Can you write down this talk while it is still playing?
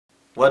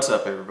What's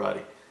up, everybody?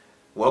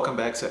 Welcome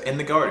back to In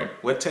the Garden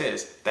with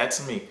Tez.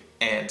 That's me.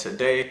 And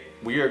today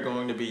we are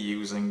going to be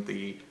using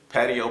the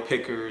patio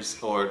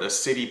pickers, or the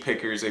city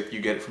pickers if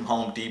you get it from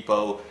Home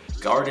Depot,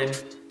 garden,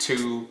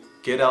 to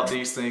get out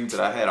these things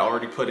that I had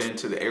already put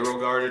into the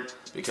AeroGarden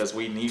because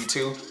we need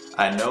to.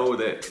 I know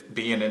that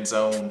being in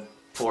zone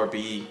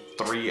 4B,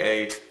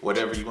 3A,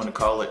 whatever you want to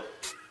call it,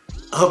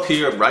 up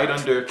here right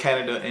under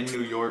Canada in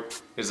New York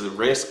is a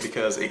risk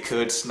because it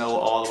could snow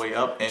all the way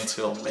up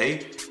until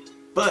May.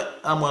 But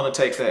I'm gonna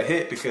take that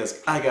hit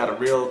because I got a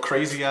real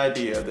crazy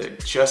idea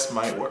that just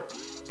might work.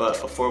 But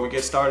before we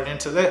get started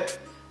into that,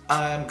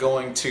 I'm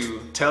going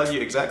to tell you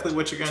exactly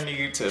what you're gonna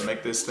need to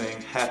make this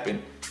thing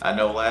happen. I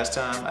know last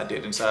time I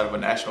did inside of a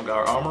National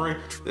Guard armory.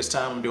 This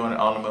time I'm doing it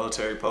on a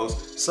military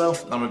post. So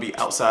I'm gonna be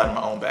outside in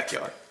my own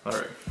backyard. All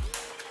right.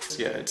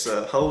 So yeah, it's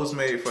a hose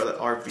made for the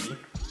RV.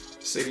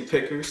 City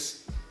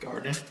pickers,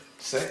 garden,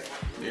 set,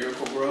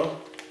 Miracle Grow,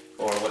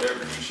 or whatever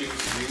you choose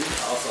to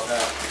use. I also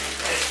have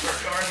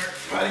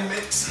AeroGarden potting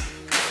mix.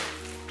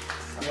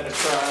 I'm gonna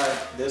try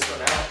this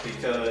one out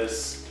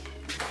because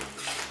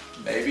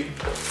maybe,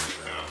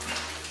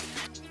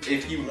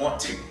 if you want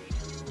to,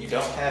 you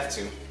don't have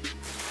to,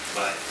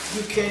 but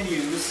you can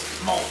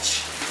use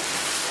mulch.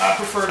 I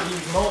prefer to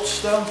use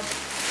mulch though,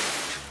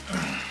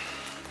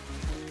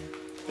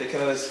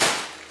 because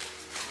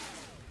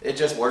it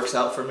just works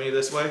out for me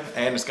this way,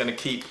 and it's gonna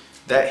keep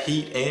that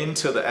heat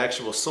into the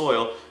actual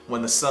soil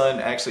when the sun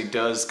actually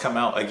does come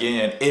out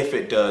again, if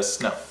it does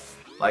snow.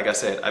 Like I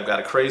said, I've got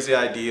a crazy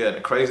idea and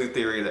a crazy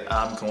theory that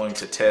I'm going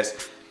to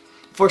test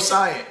for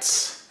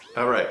science.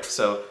 All right,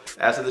 so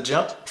after the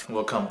jump,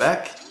 we'll come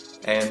back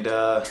and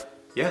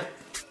yeah.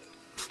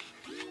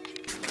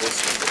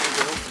 This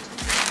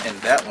one,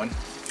 and that one.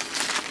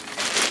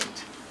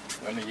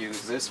 And I'm gonna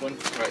use this one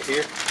right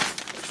here,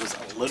 which was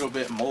a little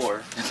bit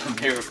more than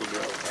the Miracle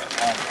Grow at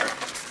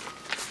Walmart.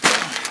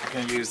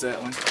 We're gonna use that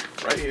one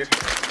right here.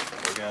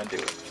 We're gonna do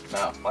it.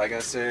 Now, like I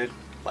said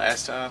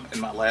last time in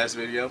my last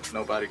video,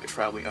 nobody could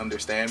probably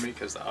understand me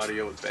because the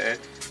audio was bad,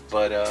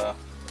 but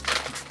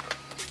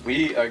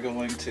we are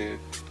going to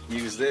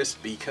use this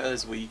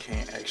because we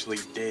can't actually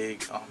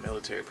dig on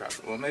military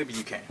property. Well, maybe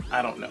you can,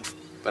 I don't know,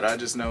 but I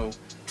just know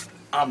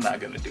I'm not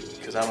gonna do it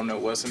because I don't know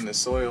what's in the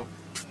soil.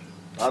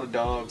 A lot of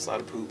dogs, a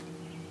lot of poop,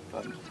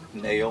 a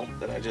nail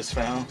that I just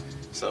found,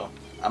 so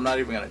I'm not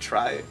even gonna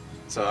try it.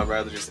 So I'd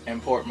rather just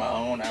import my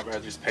own. I'd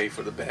rather just pay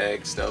for the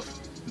bag stuff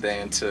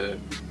than to,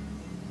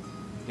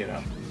 you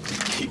know,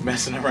 keep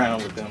messing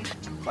around with them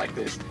like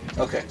this.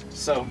 Okay,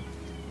 so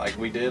like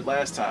we did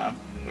last time,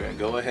 we're gonna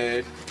go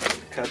ahead,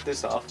 cut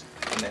this off,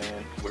 and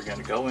then we're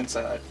gonna go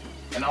inside.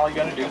 And all you're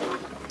gonna do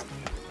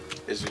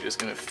is you're just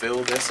gonna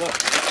fill this up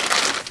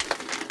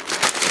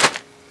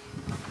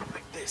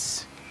like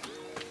this.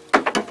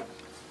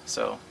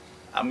 So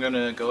I'm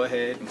gonna go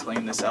ahead and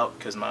clean this out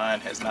because mine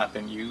has not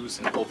been used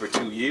in over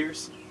 2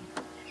 years.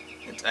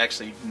 It's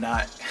actually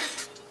not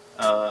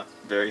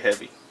very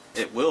heavy.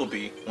 It will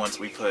be once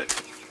we put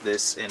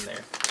this in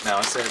there. Now,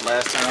 I said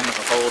last time it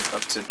holds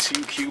up to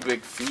 2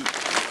 cubic feet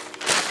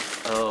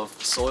of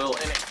soil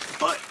in it,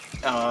 but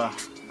I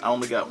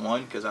only got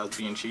 1 because I was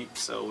being cheap.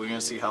 So we're gonna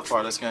see how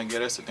far that's gonna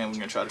get us, and then we're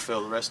gonna try to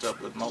fill the rest up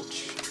with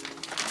mulch.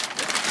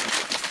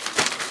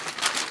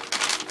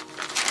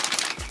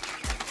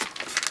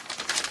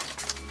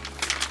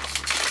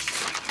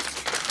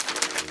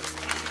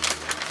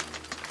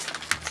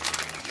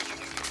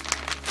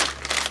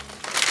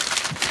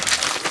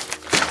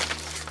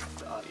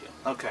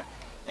 Okay,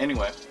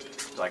 anyway,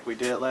 like we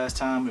did last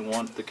time, we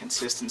want the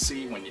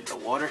consistency when the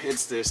water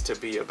hits this to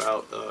be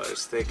about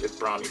as thick as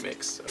brownie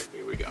mix. So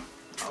here we go.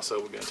 Also,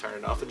 we're going to turn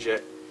it off the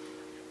jet.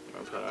 We're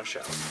going to put it on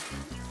shower.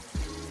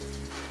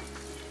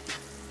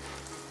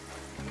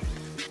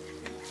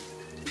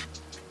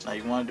 Now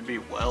you want it to be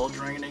well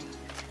draining,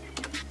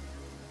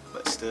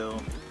 but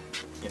still,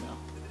 you know,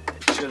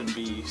 it shouldn't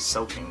be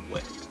soaking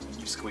wet when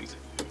you squeeze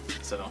it.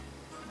 So,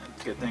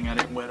 good thing I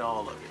didn't wet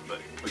all of it,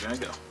 but we're going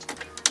to go.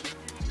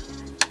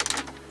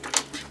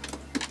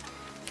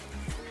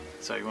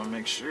 So you want to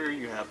make sure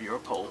you have your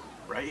pole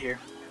right here.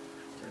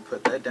 And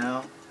put that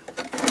down,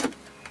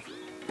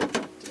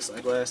 just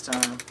like last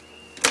time.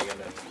 We're going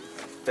to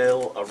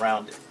fill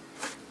around it.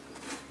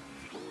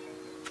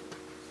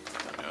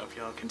 I don't know if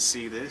y'all can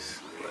see this,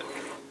 but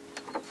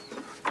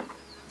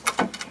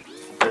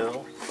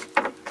fill.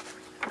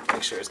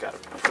 Make sure it's got a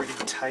pretty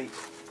tight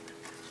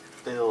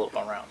fill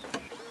around it.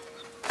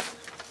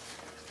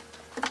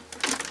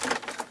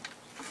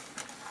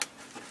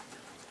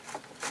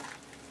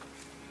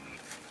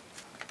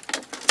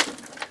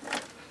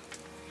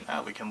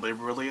 Now we can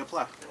liberally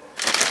apply.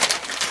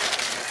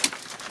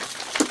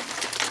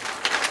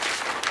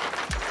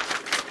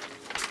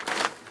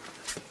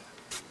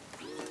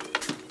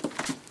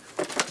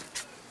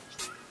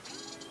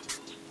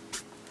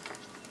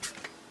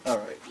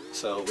 Alright,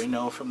 so we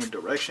know from the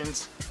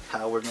directions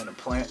how we're going to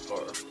plant,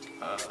 or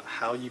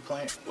how you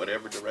plant,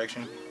 whatever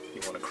direction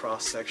you want to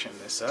cross section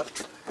this up.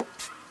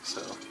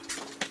 So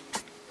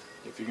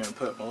if you're gonna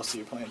put most of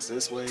your plants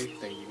this way,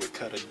 then you would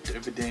cut a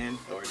dividend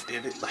or a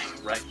divot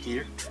like right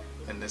here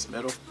in this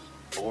middle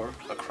or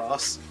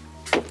across.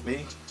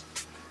 Me,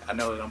 I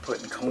know that I'm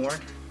putting corn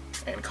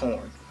and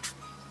corn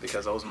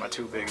because those are my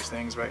two biggest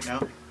things right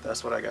now.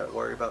 That's what I gotta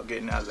worry about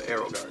getting out of the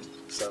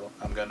AeroGarden. So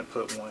I'm gonna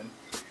put one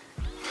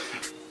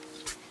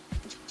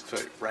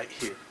foot right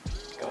here,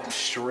 going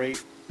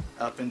straight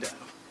up and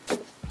down.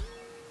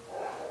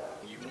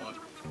 You want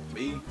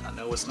me, I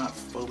know it's not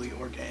fully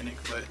organic,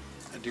 but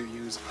I do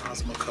use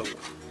Osmocote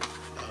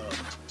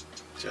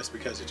just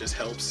because it just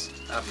helps.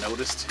 I've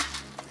noticed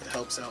it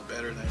helps out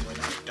better than when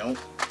I don't.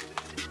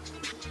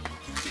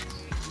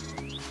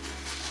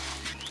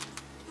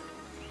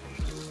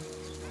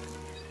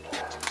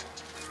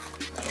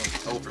 I don't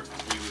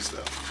overuse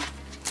though.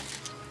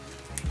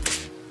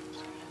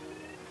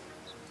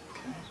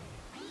 Okay,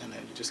 and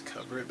then you just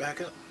cover it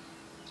back up.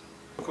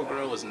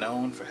 Grow is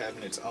known for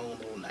having its own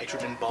little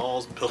nitrogen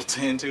balls built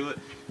into it,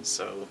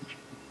 so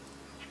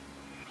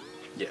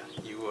yeah,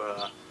 you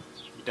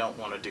don't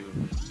want to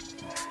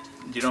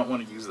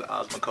use the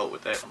Osmocote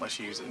with that unless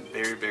you use it in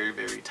very, very,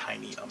 very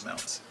tiny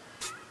amounts.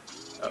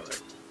 All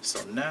right, so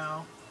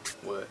now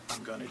what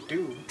I'm gonna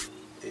do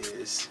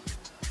is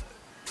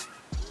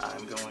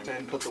I'm going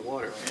to put the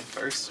water in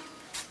first,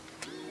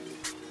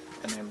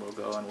 and then we'll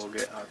go and we'll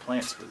get our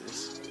plants for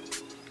this.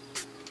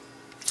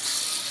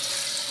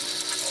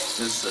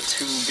 This is a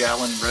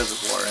 2-gallon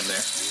reservoir in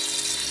there.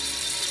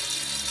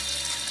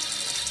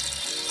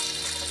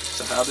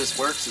 So how this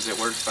works is it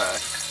works by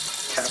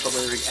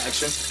capillary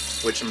action,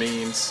 which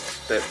means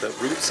that the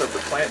roots of the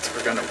plants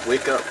are going to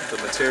wick up the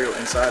material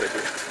inside of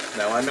here.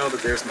 Now I know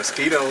that there's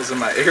mosquitoes in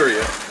my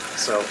area,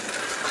 so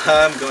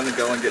I'm going to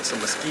go and get some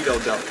mosquito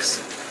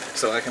dunks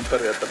so I can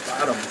put it at the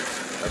bottom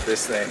of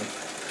this thing.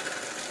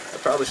 I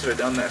probably should have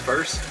done that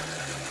first,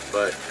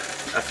 but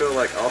I feel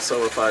like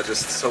also if I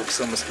just soak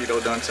some mosquito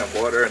dunks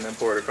in water and then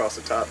pour it across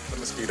the top, the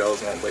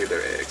mosquitoes won't lay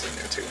their eggs in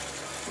there too.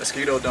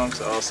 Mosquito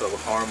dunks are also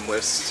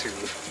harmless to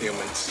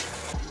humans.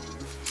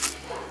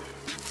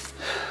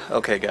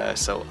 Okay guys,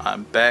 so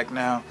I'm back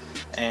now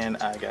and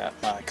I got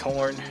my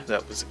corn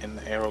that was in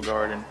the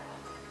AeroGarden.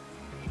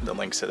 The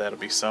links to that will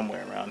be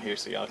somewhere around here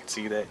so y'all can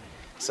see that.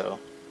 So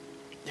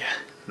yeah,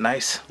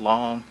 nice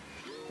long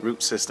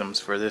root systems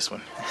for this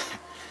one.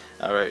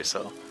 Alright,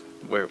 so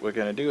what we're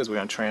going to do is we're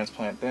going to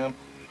transplant them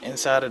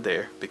inside of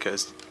there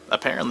because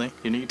apparently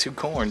you need 2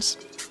 corns.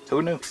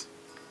 Who knew?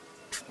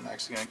 I'm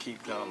actually going to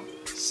keep them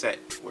set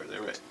where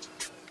they're at.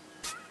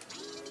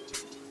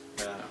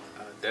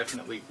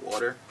 Definitely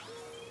water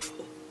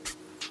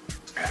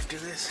after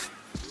this.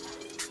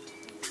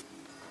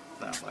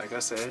 Now, like I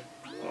said,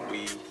 when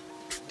we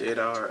did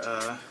our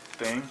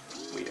thing,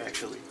 we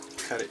actually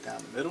cut it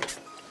down the middle.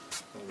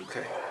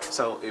 Okay,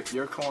 so if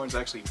your corn's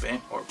actually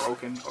bent or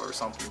broken or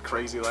something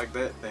crazy like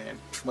that, then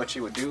what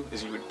you would do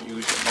is you would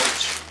use your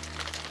mulch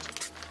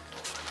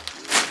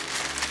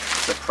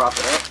to prop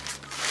it up.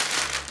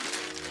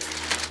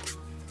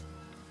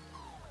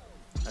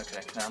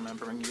 Okay, now I'm gonna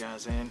bring you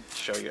guys in,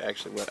 show you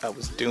actually what I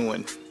was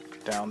doing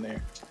down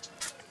there.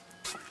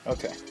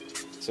 Okay,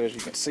 so as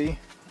you can see,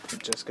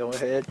 just go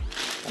ahead,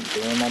 I'm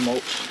doing my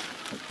mulch,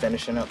 I'm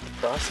finishing up the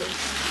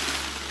process.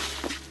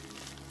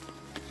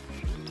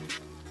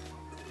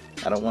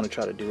 I don't want to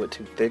try to do it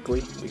too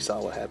thickly. We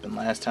saw what happened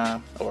last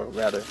time, or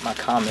rather my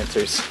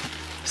commenters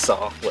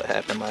saw what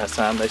happened last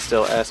time. They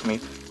still ask me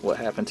what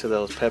happened to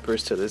those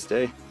peppers to this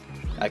day.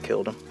 I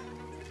killed them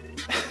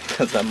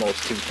because I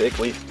mulched too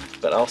thickly,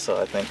 but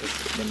also I think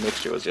the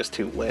mixture was just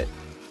too wet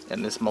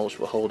and this mulch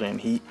will hold in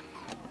heat.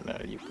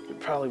 You're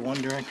probably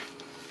wondering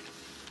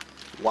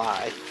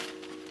why.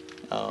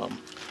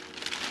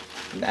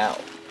 Now,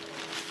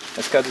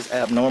 it's because it's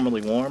abnormally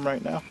warm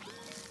right now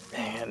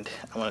and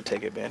I want to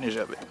take advantage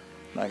of it.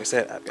 Like I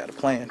said, I've got a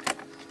plan.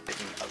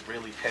 Taking a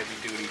really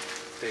heavy-duty,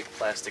 thick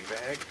plastic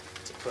bag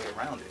to put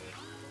around it.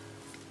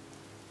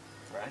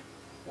 Right?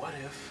 What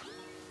if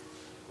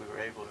we were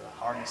able to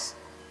harness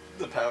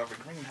the power of a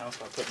greenhouse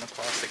by putting a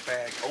plastic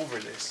bag over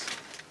this?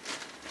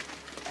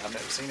 I've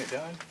never seen it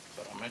done,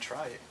 but I'm going to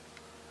try it.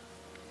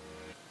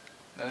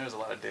 Now there's a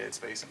lot of dead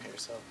space in here,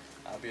 so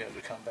I'll be able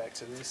to come back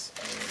to this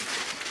and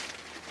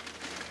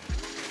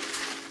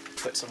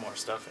put some more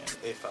stuff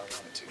in if I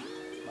wanted to.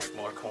 Like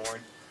more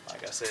corn.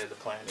 Like I said, the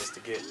plan is to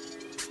get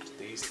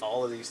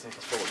all of these things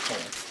full of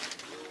corn.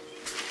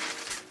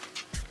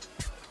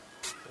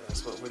 So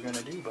that's what we're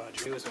gonna do,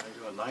 Badger. Is we're gonna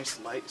do a nice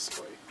light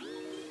spray.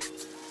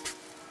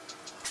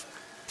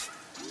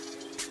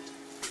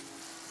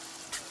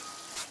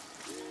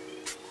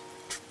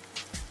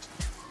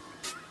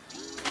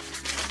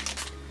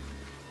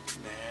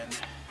 And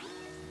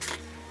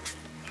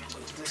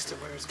move this to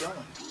where it's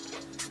going.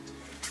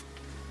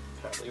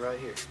 Probably right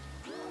here.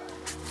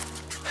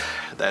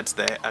 That's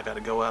that. I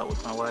gotta go out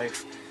with my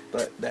wife,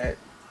 but that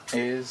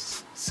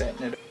is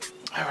setting it up.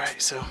 All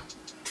right, so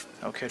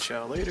I'll catch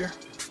y'all later.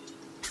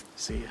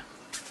 See ya.